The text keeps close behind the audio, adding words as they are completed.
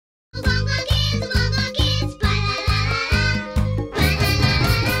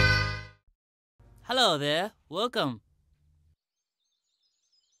Hello there, welcome.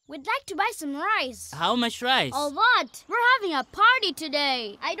 We'd like to buy some rice. How much rice? A lot. We're having a party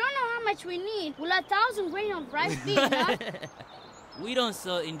today. I don't know how much we need. Will 1,000 grains of rice be enough? We don't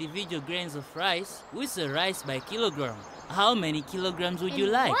sell individual grains of rice. We sell rice by kilogram. How many kilograms would you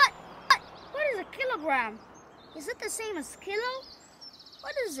like? What is a kilogram? Is it the same as kilo?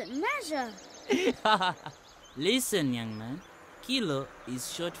 What does it measure? Listen, young man. Kilo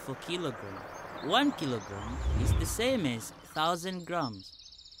is short for kilogram. 1 kilogram is the same as 1,000 grams.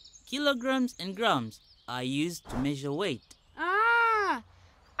 Kilograms and grams are used to measure weight. Ah,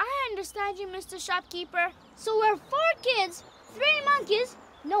 I understand you, Mr. Shopkeeper. So we're 4 kids, 3 monkeys.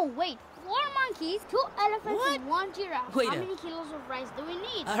 No, wait, 4 monkeys, 2 elephants, and 1 giraffe. How many kilos of rice do we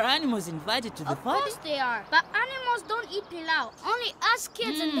need? Are animals invited to the party? Of course they are. But animals don't eat pilau. Only us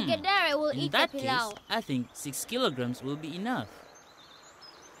kids and the Gadare will eat the pilau. In that case, I think 6 kilograms will be enough.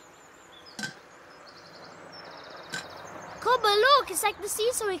 Koba, look! It's like the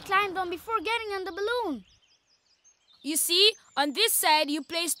seesaw we climbed on before getting on the balloon. You see, on this side you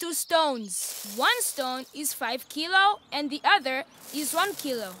place 2 stones. 1 stone is 5 kilo and the other is 1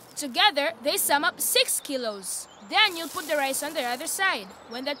 kilo. Together, they sum up 6 kilos. Then you'll put the rice on the other side.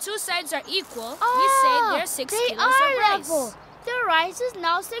 When the 2 sides are equal, we say there are 6 kilos of rice. Level. The rice is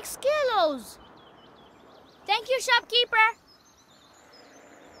now 6 kilos. Thank you, shopkeeper.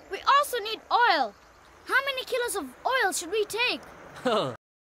 We also need oil. How many kilos of oil should we take?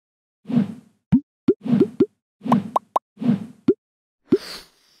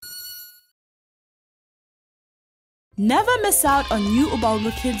 Never miss out on new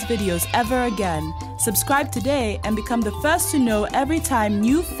Ubongo Kids videos ever again. Subscribe today and become the first to know every time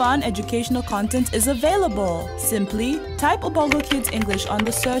new fun educational content is available. Simply type Ubongo Kids English on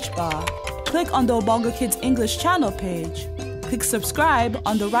the search bar. Click on the Ubongo Kids English channel page. Click subscribe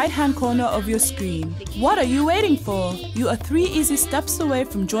on the right-hand corner of your screen. What are you waiting for? You are 3 easy steps away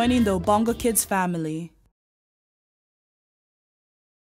from joining the Ubongo Kids family.